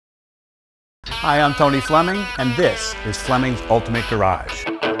Hi, I'm Tony Fleming, and this is Fleming's Ultimate Garage.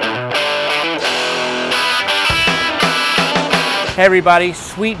 Hey everybody,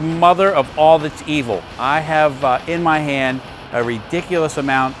 sweet mother of all that's evil. I have in my hand a ridiculous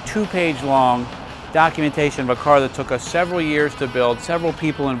amount, 2-page long documentation of a car that took us several years to build, several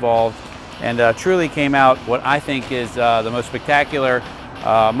people involved, and truly came out what I think is the most spectacular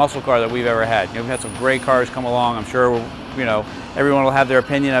muscle car that we've ever had. You know, we've had some great cars come along. I'm sure, you know, everyone will have their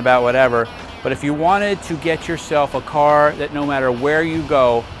opinion about whatever. But if you wanted to get yourself a car that no matter where you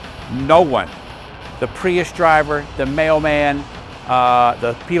go, no one, the Prius driver, the mailman,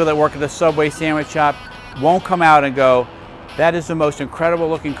 the people that work at the Subway sandwich shop, won't come out and go, that is the most incredible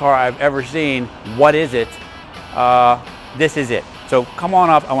looking car I've ever seen. What is it? This is it. So come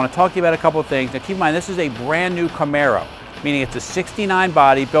on up. I want to talk to you about a couple of things. Now keep in mind, this is a brand new Camaro, meaning it's a 69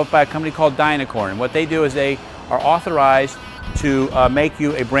 body built by a company called Dynacorn. And what they do is they are authorized to make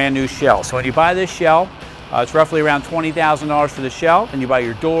you a brand new shell. So when you buy this shell, it's roughly around $20,000 for the shell, and you buy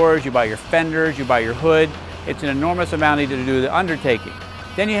your doors, you buy your fenders, you buy your hood. It's an enormous amount needed to do the undertaking.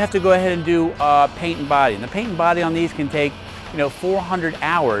 Then you have to go ahead and do paint and body. And the paint and body on these can take, you know, 400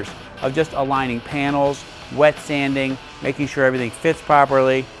 hours of just aligning panels, wet sanding, making sure everything fits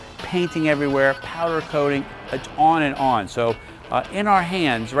properly, painting everywhere, powder coating, it's on and on. So in our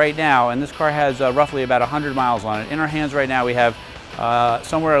hands right now, and this car has roughly about 100 miles on it, in our hands right now we have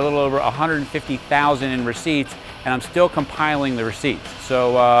somewhere a little over 150,000 in receipts, and I'm still compiling the receipts.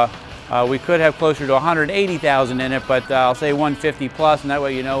 So we could have closer to 180,000 in it, but I'll say 150 plus, and that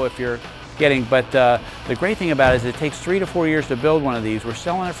way you know if you're getting. But the great thing about it is it takes 3 to 4 years to build one of these. We're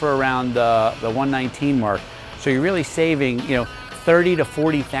selling it for around the 119 mark. So you're really saving, you know, $30,000 to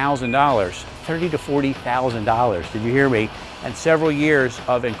 $40,000. $30,000 to $40,000, did you hear me? And several years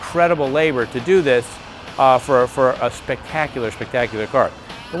of incredible labor to do this for a spectacular, spectacular car.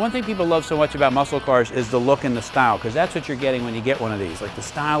 The one thing people love so much about muscle cars is the look and the style, because that's what you're getting when you get one of these. Like, the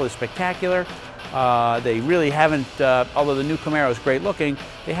style is spectacular. They really haven't, although the new Camaro is great looking,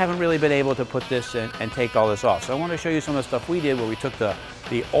 they haven't really been able to put this and take all this off. So I want to show you some of the stuff we did where we took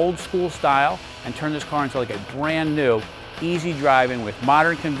the old school style and turned this car into like a brand new, easy driving with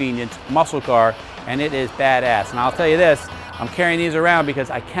modern convenience muscle car, and it is badass. And I'll tell you this, I'm carrying these around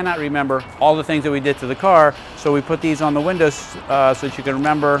because I cannot remember all the things that we did to the car, so we put these on the windows so that you can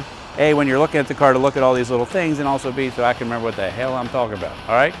remember, A, when you're looking at the car, to look at all these little things, and also B, so I can remember what the hell I'm talking about,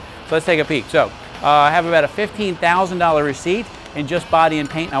 all right? So let's take a peek. So I have about a $15,000 receipt in just body and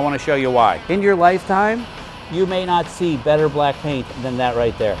paint, and I want to show you why. In your lifetime, you may not see better black paint than that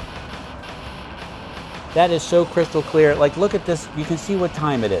right there. That is so crystal clear. Like, look at this, you can see what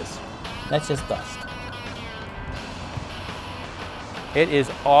time it is. That's just dust. It is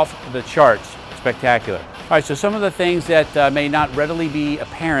off the charts spectacular. All right, so some of the things that may not readily be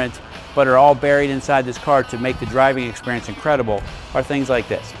apparent but are all buried inside this car to make the driving experience incredible are things like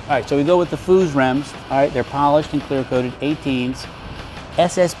this. All right, so we go with the Foose rims. All right, they're polished and clear coated 18s.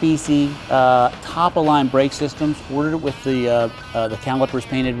 SSBC top-of-line brake systems, ordered it with the calipers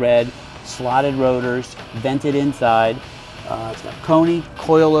painted red, slotted rotors, vented inside. It's got Koni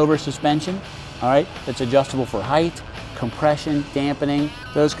coil-over suspension, all right, that's adjustable for height, compression, dampening,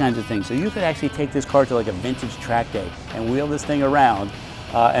 those kinds of things. So you could actually take this car to like a vintage track day and wheel this thing around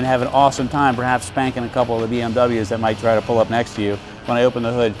and have an awesome time, perhaps spanking a couple of the BMWs that might try to pull up next to you. When I open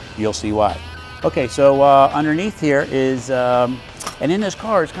the hood, you'll see why. Okay, so underneath here is, and in this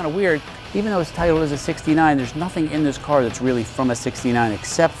car, it's kind of weird, even though it's titled as a 69, there's nothing in this car that's really from a 69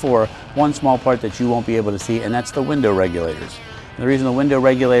 except for one small part that you won't be able to see, and that's the window regulators. And the reason the window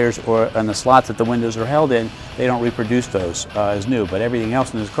regulators and the slots that the windows are held in, they don't reproduce those as new, but everything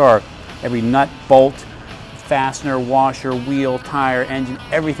else in this car, every nut, bolt, fastener, washer, wheel, tire, engine,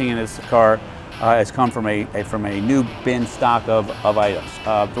 everything in this car has come from a new bin stock of items.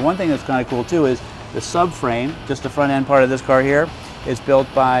 The one thing that's kind of cool too is the subframe, just the front end part of this car here, is built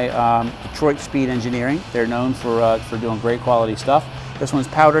by Detroit Speed Engineering. They're known for doing great quality stuff. This one's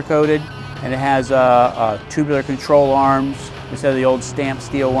powder coated, and it has tubular control arms instead of the old stamped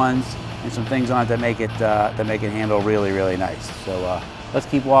steel ones, and some things on it that make it handle really, really nice. So let's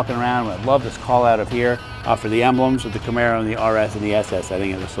keep walking around. I'd love this call out of here for the emblems of the Camaro and the RS and the SS. I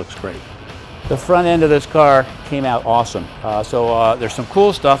think this looks great. The front end of this car came out awesome. There's some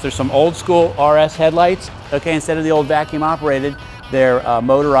cool stuff. There's some old school RS headlights. Okay, instead of the old vacuum operated, they're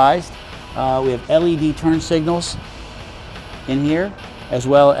motorized. We have LED turn signals in here, as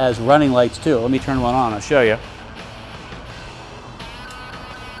well as running lights too. Let me turn one on, I'll show you.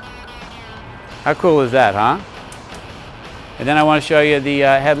 How cool is that, huh? And then I want to show you the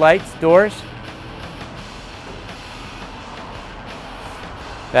headlights, doors.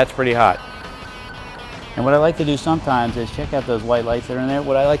 That's pretty hot. And what I like to do sometimes is, check out those white lights that are in there.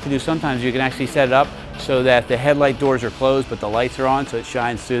 What I like to do sometimes, you can actually set it up so that the headlight doors are closed, but the lights are on, so it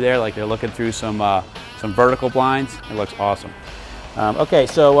shines through there like they're looking through some vertical blinds. It looks awesome. Okay,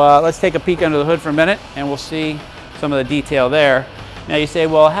 so let's take a peek under the hood for a minute, and we'll see some of the detail there. Now you say,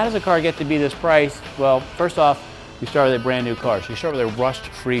 well, how does a car get to be this price? Well, first off, you start with a brand new car. So you start with a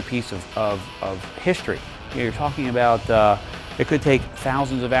rust-free piece of history. You're talking about, it could take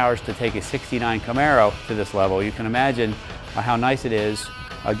thousands of hours to take a '69 Camaro to this level. You can imagine how nice it is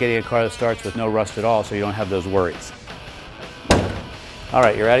getting a car that starts with no rust at all, so you don't have those worries. All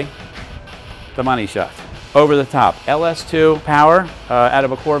right, you ready? The money shot. Over the top. LS2 power out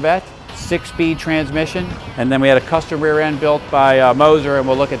of a Corvette, 6-speed transmission, and then we had a custom rear end built by Moser, and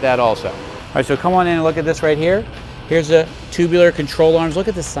we'll look at that also. All right, so come on in and look at this right here. Here's the tubular control arms. Look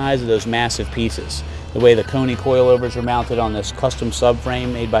at the size of those massive pieces. The way the Koni coilovers are mounted on this custom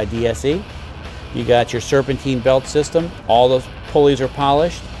subframe made by DSE. You got your serpentine belt system. All those pulleys are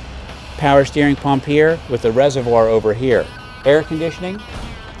polished. Power steering pump here with the reservoir over here. Air conditioning,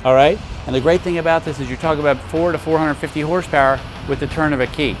 all right? And the great thing about this is you're talking about 400 to 450 horsepower with the turn of a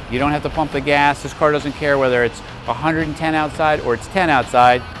key. You don't have to pump the gas. This car doesn't care whether it's 110 outside or it's 10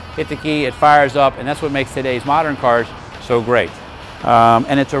 outside. Hit the key, it fires up, and that's what makes today's modern cars so great.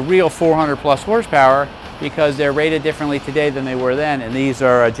 And it's a real 400 plus horsepower because they're rated differently today than they were then, and these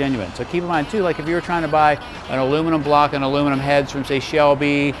are genuine. So keep in mind too, like if you were trying to buy an aluminum block and aluminum heads from say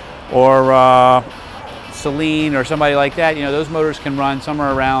Shelby or Celine or somebody like that, you know, those motors can run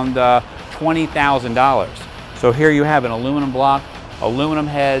somewhere around $20,000. So here you have an aluminum block, aluminum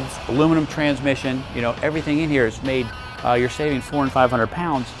heads, aluminum transmission, you know, everything in here is made, you're saving 400 and 500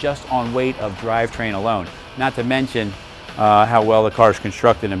 pounds just on weight of drivetrain alone, not to mention how well the car is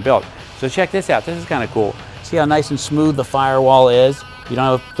constructed and built. So check this out, this is kind of cool. See how nice and smooth the firewall is? You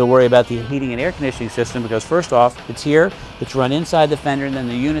don't have to worry about the heating and air conditioning system because first off, it's here, it's run inside the fender, and then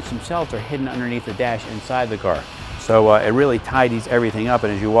the units themselves are hidden underneath the dash inside the car. So it really tidies everything up,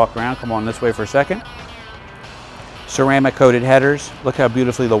 and as you walk around, come on this way for a second. Ceramic coated headers, look how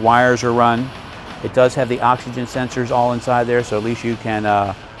beautifully the wires are run. It does have the oxygen sensors all inside there, so at least you can,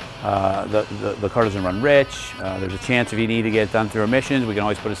 the car doesn't run rich. There's a chance if you need to get it done through emissions, we can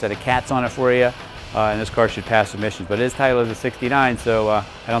always put a set of cats on it for you. And this car should pass emissions, but it is titled as a '69, so I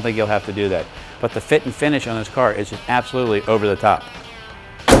don't think you'll have to do that. But the fit and finish on this car is just absolutely over the top.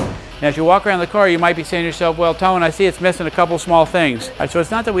 Now, as you walk around the car, you might be saying to yourself, well, Tone, I see it's missing a couple small things. All right, so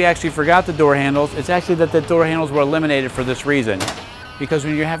it's not that we actually forgot the door handles, it's actually that the door handles were eliminated for this reason. Because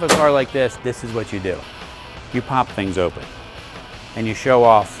when you have a car like this is what you do. You pop things open, and you show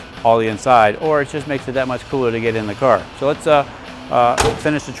off all the inside, or it just makes it that much cooler to get in the car. So let's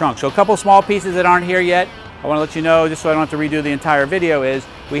finish the trunk. So a couple small pieces that aren't here yet, I want to let you know, just so I don't have to redo the entire video, is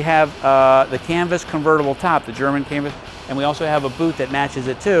we have the canvas convertible top, the German canvas, and we also have a boot that matches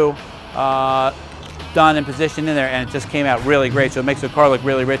it too, done and positioned in there, and it just came out really great. So it makes the car look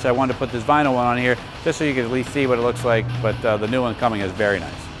really rich. I wanted to put this vinyl one on here just so you can at least see what it looks like, but the new one coming is very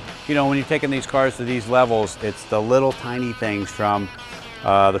nice. You know, when you're taking these cars to these levels, it's the little tiny things from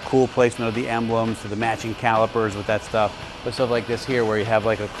the cool placement of the emblems to the matching calipers with that stuff, but stuff like this here where you have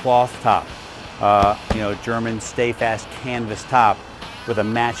like a cloth top, you know, German stay fast canvas top with a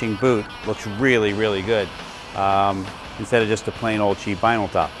matching boot looks really, really good instead of just a plain old cheap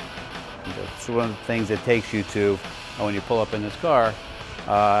vinyl top. It's one of the things it takes you to when you pull up in this car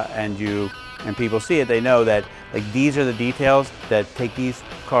and people see it, they know that like these are the details that take these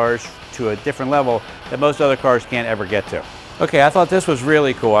cars to a different level that most other cars can't ever get to. Okay, I thought this was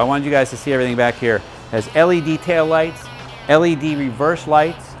really cool. I wanted you guys to see everything back here. It has LED tail lights, LED reverse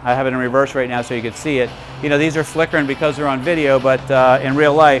lights. I have it in reverse right now so you can see it. You know, these are flickering because they're on video, but in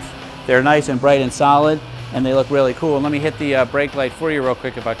real life, they're nice and bright and solid, and they look really cool. And let me hit the brake light for you real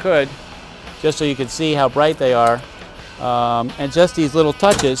quick if I could, just so you can see how bright they are. And just these little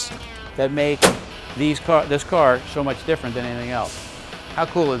touches that make this car so much different than anything else. How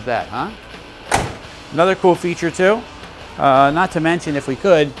cool is that, huh? Another cool feature too, not to mention, if we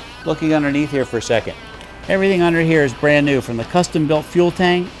could, looking underneath here for a second. Everything under here is brand new, from the custom built fuel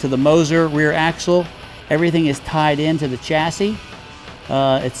tank to the Moser rear axle. Everything is tied into the chassis.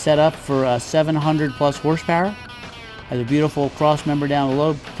 It's set up for 700 plus horsepower. Has a beautiful cross member down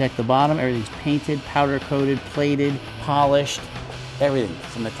below to protect the bottom. Everything's painted, powder coated, plated, polished, everything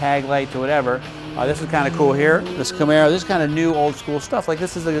from the tag light to whatever. This is kind of cool here. This Camaro, this is kind of new old school stuff. Like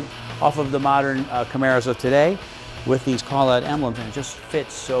this is off of the modern Camaros of today with these call out emblems, and it just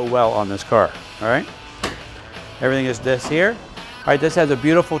fits so well on this car. All right. Everything is this here. All right, this has a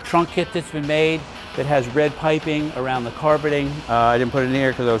beautiful trunk kit that's been made that has red piping around the carpeting. I didn't put it in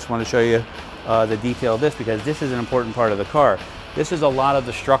here because I just want to show you the detail of this, because this is an important part of the car. This is a lot of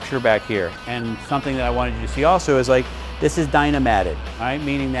the structure back here, and something that I wanted you to see also is like, this is dynamatted, right?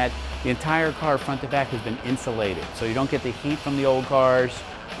 Meaning that the entire car front to back has been insulated, so you don't get the heat from the old cars.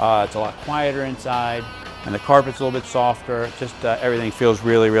 It's a lot quieter inside, and the carpet's a little bit softer. Just everything feels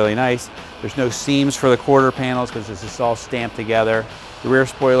really, really nice. There's no seams for the quarter panels because this is all stamped together. The rear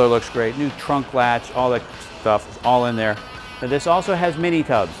spoiler looks great. New trunk latch, all that stuff is all in there. Now this also has mini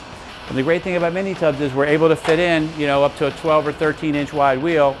tubs. And the great thing about mini tubs is we're able to fit in, you know, up to a 12 or 13 inch wide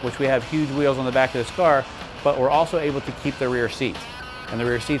wheel, which we have huge wheels on the back of this car, but we're also able to keep the rear seats. And the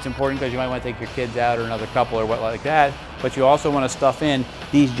rear seat's important because you might want to take your kids out or another couple or what like that, but you also want to stuff in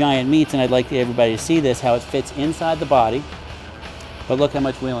these giant meats, and I'd like everybody to see this, how it fits inside the body. But look how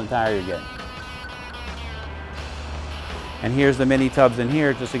much wheel and tire you're getting. And here's the mini tubs in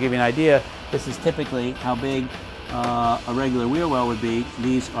here, just to give you an idea. This is typically how big a regular wheel well would be.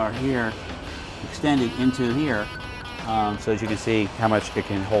 These are here, extended into here, so as you can see how much it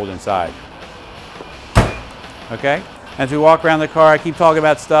can hold inside. Okay? As we walk around the car, I keep talking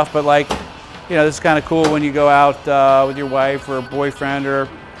about stuff, but like, you know, this is kind of cool when you go out with your wife or boyfriend or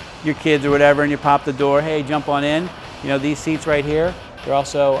your kids or whatever, and you pop the door, hey, jump on in. You know, these seats right here, they're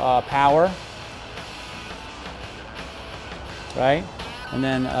also power, right? And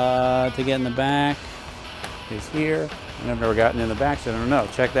then to get in the back is here. And I've never gotten in the back, so I don't know.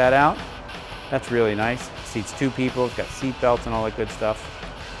 Check that out. That's really nice. Seats 2 people, it's got seat belts and all that good stuff.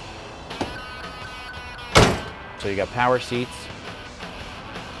 So you got power seats,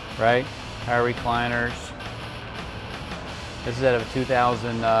 right? Power recliners. This is out of a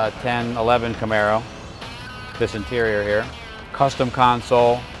 2010-11 Camaro. This interior here. Custom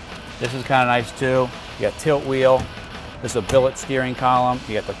console. This is kind of nice too. You got tilt wheel. This is a billet steering column.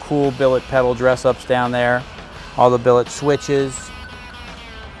 You got the cool billet pedal dress-ups down there. All the billet switches.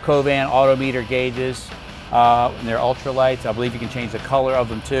 Covan Autometer gauges. And they're ultralights. I believe you can change the color of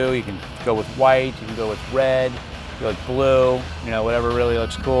them too. You can go with white, you can go with red, you like blue, you know, whatever really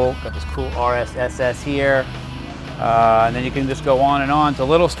looks cool. Got this cool SS here. And then you can just go on and on to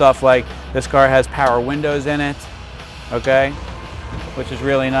little stuff like this car has power windows in it, okay, which is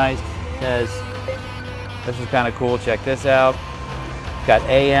really nice. It has, this is kind of cool, check this out. It's got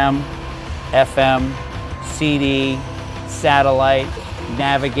AM, FM, CD, satellite,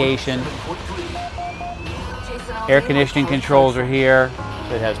 navigation. Air conditioning controls are here.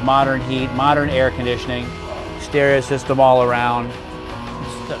 It has modern heat, modern air conditioning, stereo system all around.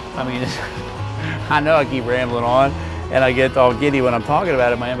 I mean, I know I keep rambling on and I get all giddy when I'm talking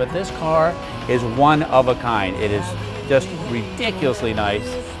about it, man, but this car is one of a kind. It is just ridiculously nice.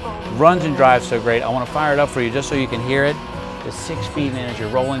 Runs and drives so great. I want to fire it up for you just so you can hear it. The 6-speed, man, as you're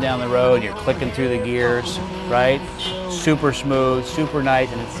rolling down the road, you're clicking through the gears, right? Super smooth, super nice,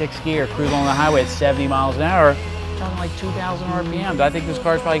 and it's 6th gear, cruising on the highway at 70 miles an hour, talking like 2,000 RPMs. I think this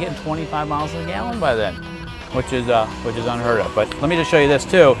car is probably getting 25 miles a gallon by then, which is unheard of. But let me just show you this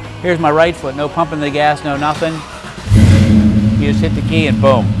too. Here's my right foot, no pumping the gas, no nothing. You just hit the key and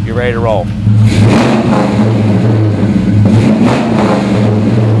boom, you're ready to roll.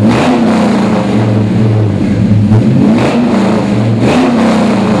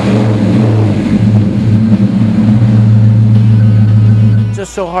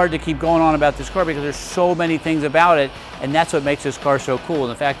 So hard to keep going on about this car because there's so many things about it, and that's what makes this car so cool. And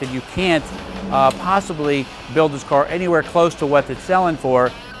the fact that you can't possibly build this car anywhere close to what it's selling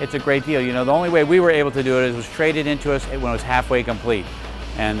for, it's a great deal. You know, the only way we were able to do it was traded into us when it was halfway complete.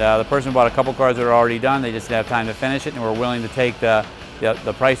 And the person bought a couple cars that are already done, they just didn't have time to finish it, and were willing to take the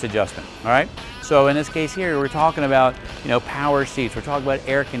price adjustment, all right? So in this case here, we're talking about, you know, power seats, we're talking about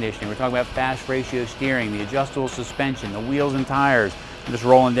air conditioning, we're talking about fast ratio steering, the adjustable suspension, the wheels and tires. I'm just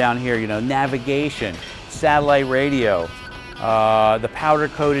rolling down here, you know, navigation, satellite radio, the powder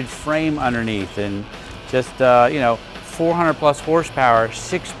coated frame underneath, and just, you know, 400 plus horsepower,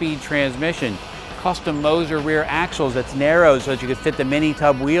 6-speed transmission, custom Moser rear axles that's narrow so that you could fit the mini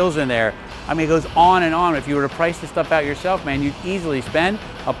tub wheels in there. I mean, it goes on and on. If you were to price this stuff out yourself, man, you'd easily spend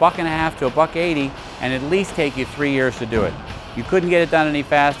 $1.50 to $1.80 and at least take you 3 years to do it. You couldn't get it done any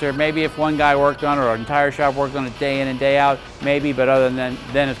faster. Maybe if one guy worked on it or an entire shop worked on it day in and day out, maybe, but other than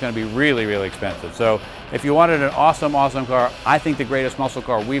then it's going to be really, really expensive. So if you wanted an awesome, awesome car, I think the greatest muscle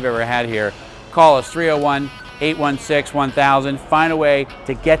car we've ever had here, call us 301-816-1000. Find a way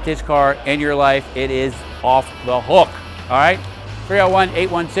to get this car in your life. It is off the hook. All right?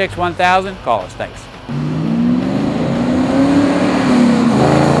 301-816-1000. Call us. Thanks.